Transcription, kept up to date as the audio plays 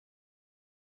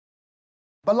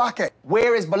Balake.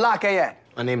 Where is Balake at?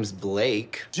 My name's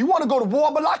Blake. Do you want to go to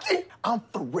war, Balake? I'm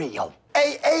for real.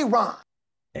 Ron.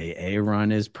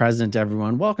 Ron is present,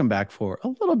 everyone. Welcome back for a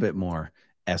little bit more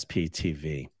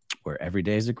SPTV, where every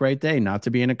day is a great day not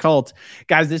to be in a cult.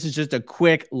 Guys, this is just a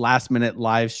quick last-minute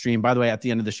live stream. By the way, at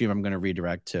the end of the stream, I'm going to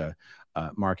redirect to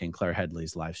Mark and Claire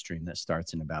Headley's live stream that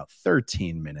starts in about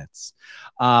 13 minutes.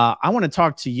 I want to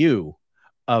talk to you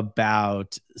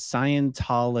about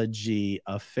Scientology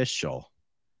official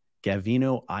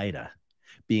Gavino Idda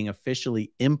being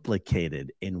officially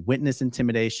implicated in witness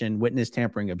intimidation, witness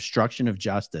tampering, obstruction of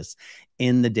justice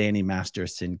in the Danny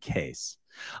Masterson case.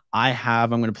 I'm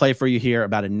going to play for you here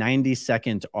about a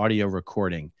 90-second audio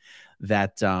recording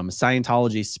that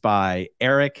Scientology spy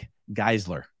Eric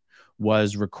Geisler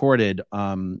was recorded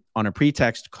on a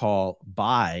pretext call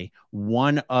by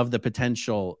one of the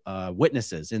potential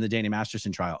witnesses in the Danny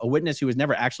Masterson trial, a witness who was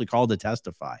never actually called to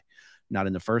testify, not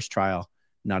in the first trial,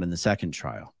 not in the second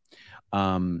trial.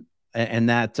 And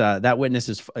that witness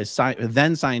is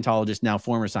then Scientologist, now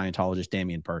former Scientologist,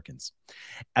 Damian Perkins.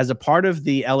 As a part of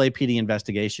the LAPD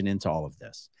investigation into all of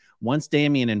this, once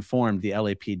Damian informed the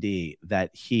LAPD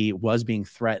that he was being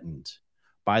threatened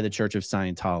by the Church of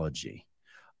Scientology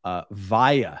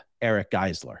via Eric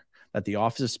Geisler, that the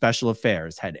Office of Special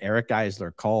Affairs had Eric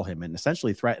Geisler call him and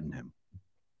essentially threaten him,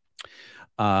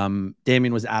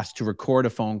 Damian was asked to record a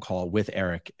phone call with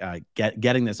Eric,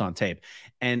 getting this on tape.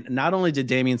 And not only did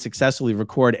Damian successfully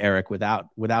record Eric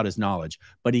without his knowledge,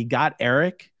 but he got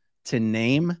Eric to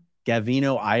name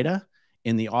Gavino Idda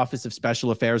in the Office of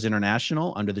Special Affairs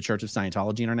International under the Church of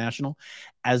Scientology International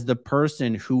as the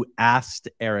person who asked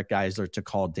Eric Geisler to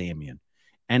call Damian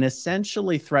and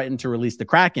essentially threatened to release the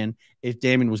Kraken if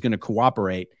Damian was going to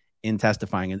cooperate in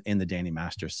testifying in the Danny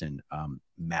Masterson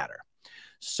matter.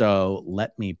 So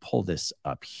let me pull this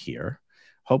up here.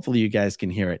 Hopefully you guys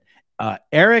can hear it.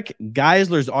 Eric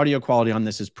Geisler's audio quality on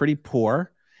this is pretty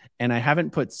poor, and I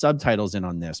haven't put subtitles in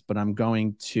on this, but I'm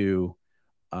going to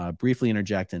briefly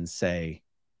interject and say,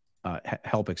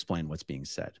 help explain what's being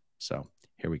said. So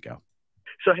here we go.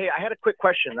 So, hey, I had a quick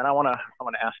question that I want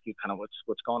to ask you kind of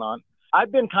what's going on.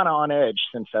 I've been kind of on edge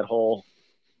since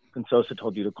Sosa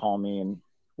told you to call me. And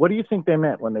what do you think they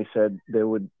meant when they said they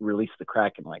would release the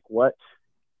Kraken? Like, what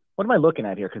am I looking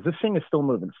at here? Because this thing is still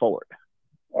moving forward.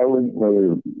 I wouldn't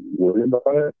really worry about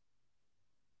it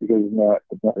because it's not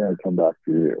going to come back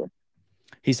to you.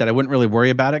 He said, I wouldn't really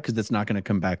worry about it because it's not going to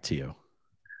come back to you.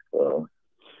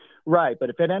 Right.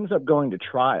 But if it ends up going to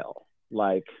trial,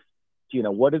 like,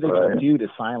 what are they going to do to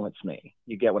silence me?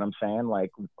 You get what I'm saying?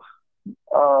 Like, yeah,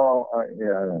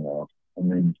 I don't know. I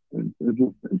mean, it's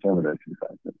just intimidation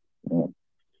factor.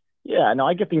 Yeah, no,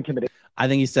 I get the intimidation. I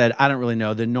think he said, I don't really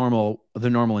know the normal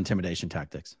intimidation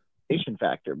tactics.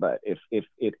 Factor, but if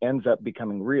it ends up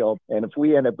becoming real, and if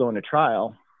we end up going to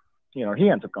trial, or he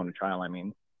ends up going to trial, I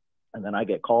mean, and then I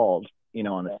get called,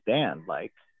 on the stand,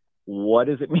 like, what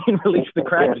does it mean, release the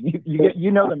Kraken?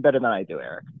 You know them better than I do,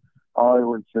 Eric. All I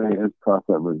would say is cross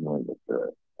that bridge when we get to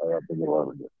it. I don't think it'll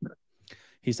ever get there.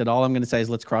 He said, all I'm going to say is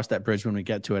let's cross that bridge when we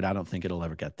get to it. I don't think it'll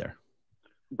ever get there.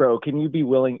 Bro, can you be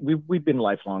willing? We've been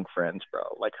lifelong friends, bro.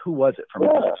 Like, who was it from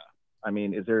Idda? I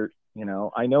mean, is there,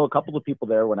 I know a couple of people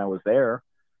there when I was there,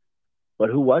 but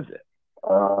who was it?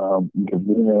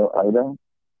 Gavino Idda.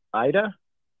 Idda?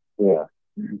 Yeah.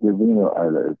 Gavino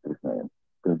Idda is his name.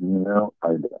 Gavino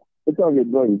Idda. It's all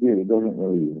good, bro. It doesn't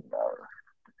really even matter.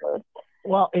 Right?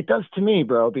 Well, it does to me,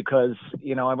 bro, because,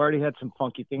 I've already had some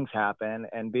funky things happen,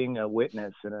 and being a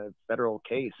witness in a federal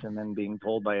case and then being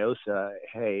told by OSA,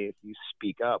 hey, if you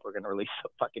speak up, we're going to release the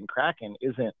fucking Kraken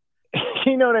isn't,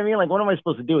 you know what I mean? Like, what am I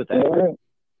supposed to do with that?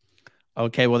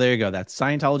 Okay, well, there you go. That's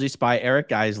Scientology spy Eric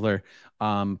Geisler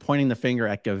pointing the finger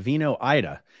at Gavino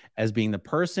Idda as being the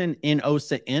person in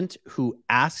OSA Int who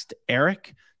asked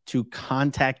Eric to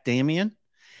contact Damian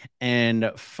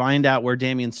and find out where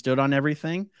Damian stood on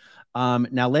everything.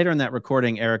 Now, later in that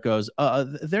recording, Eric goes,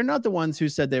 they're not the ones who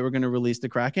said they were going to release the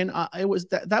Kraken.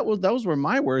 Those were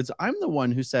my words. I'm the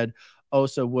one who said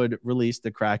OSA would release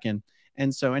the Kraken.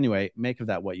 And so anyway, make of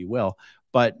that what you will.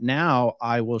 But now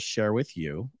I will share with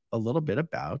you a little bit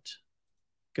about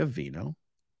Gavino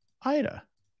Idda,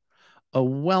 a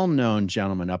well-known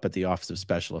gentleman up at the Office of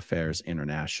Special Affairs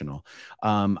International.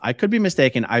 I could be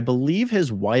mistaken. I believe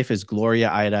his wife is Gloria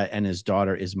Idda and his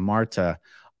daughter is Marta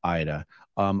Idda.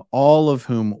 All of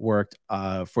whom worked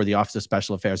for the Office of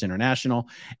Special Affairs International.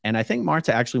 And I think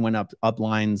Marta actually went up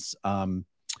lines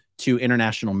to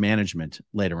international management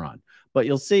later on. But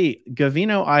you'll see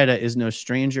Gavino Idda is no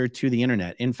stranger to the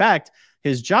internet. In fact,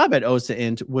 his job at OSA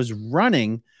Int was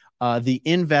running the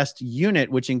Invest unit,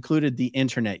 which included the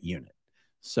internet unit.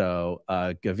 So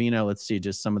Gavino, let's see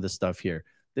just some of the stuff here.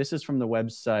 This is from the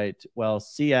website, well,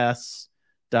 cs.cmu.edu.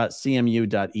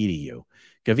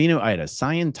 Gavino Idda,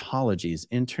 Scientology's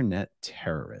internet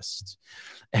terrorist.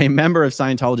 A member of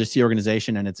Scientology's C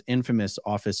organization and its infamous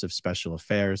Office of Special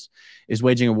Affairs is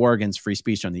waging a war against free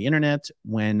speech on the internet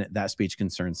when that speech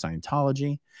concerns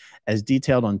Scientology. As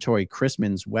detailed on Tori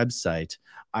Chrisman's website,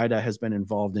 Idda has been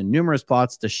involved in numerous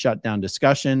plots to shut down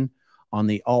discussion on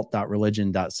the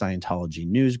alt.religion.scientology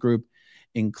news group,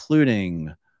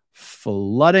 including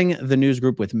flooding the news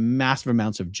group with massive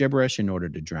amounts of gibberish in order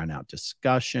to drown out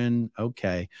discussion.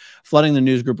 Okay. Flooding the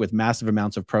news group with massive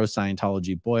amounts of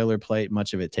pro-Scientology boilerplate,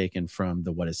 much of it taken from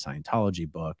the What is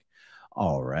Scientology book.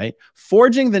 All right.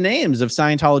 Forging the names of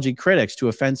Scientology critics to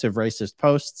offensive racist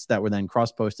posts that were then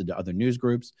cross-posted to other news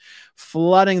groups.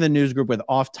 Flooding the news group with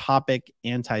off-topic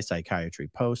anti-psychiatry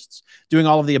posts. Doing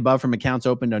all of the above from accounts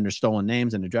opened under stolen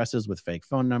names and addresses with fake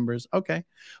phone numbers. Okay.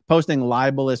 Posting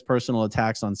libelous personal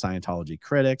attacks on Scientology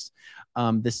critics.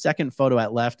 The second photo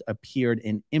at left appeared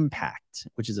in Impact,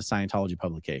 which is a Scientology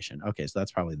publication. Okay, so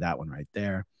that's probably that one right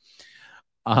there.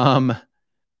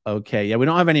 Okay, yeah, we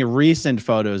don't have any recent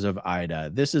photos of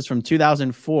Idda. This is from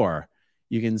 2004.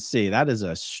 You can see that is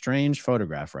a strange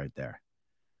photograph right there.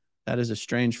 That is a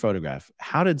strange photograph.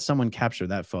 How did someone capture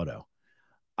that photo?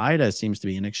 Idda seems to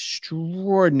be an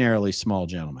extraordinarily small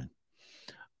gentleman.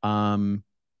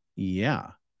 Yeah.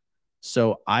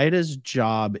 So Idda's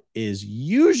job is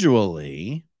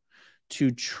usually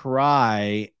to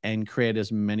try and create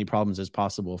as many problems as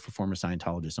possible for former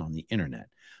Scientologists on the internet.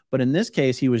 But in this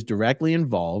case, he was directly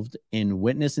involved in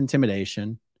witness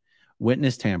intimidation,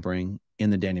 witness tampering in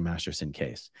the Danny Masterson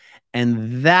case.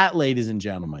 And that, ladies and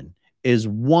gentlemen, is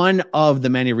one of the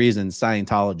many reasons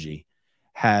Scientology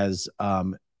has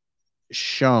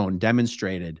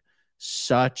demonstrated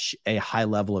such a high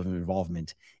level of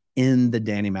involvement in the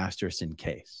Danny Masterson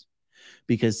case.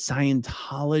 Because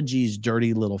Scientology's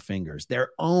dirty little fingers,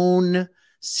 their own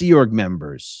Sea Org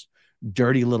members'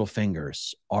 dirty little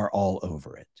fingers are all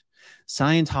over it.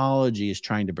 Scientology is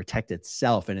trying to protect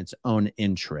itself and its own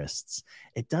interests.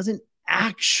 It doesn't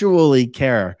actually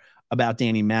care about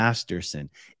Danny Masterson.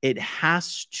 It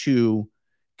has to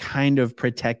kind of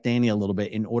protect Danny a little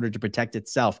bit in order to protect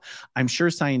itself. I'm sure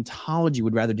Scientology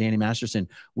would rather Danny Masterson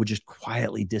would just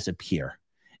quietly disappear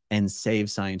and save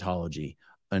Scientology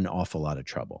an awful lot of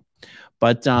trouble.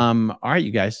 But all right,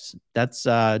 you guys, that's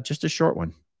just a short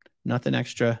one. Nothing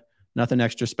extra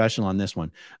special on this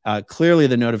one. Clearly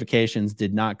the notifications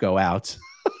did not go out.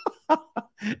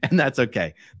 And that's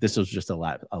okay. This was just a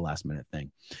last minute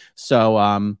thing. So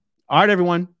all right,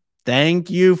 everyone, thank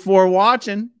you for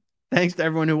watching. Thanks to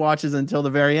everyone who watches until the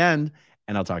very end,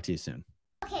 and I'll talk to you soon.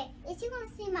 Okay, if you want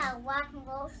to see my rock and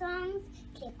roll songs,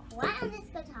 click right on this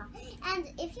guitar. And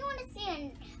if you want to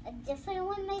see a different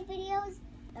one of my videos,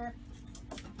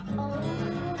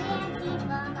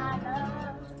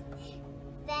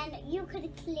 then you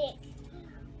could click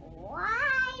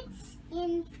right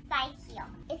inside here.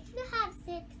 If you have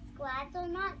subscribed or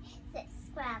not,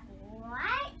 subscribe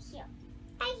right here.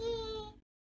 Bye.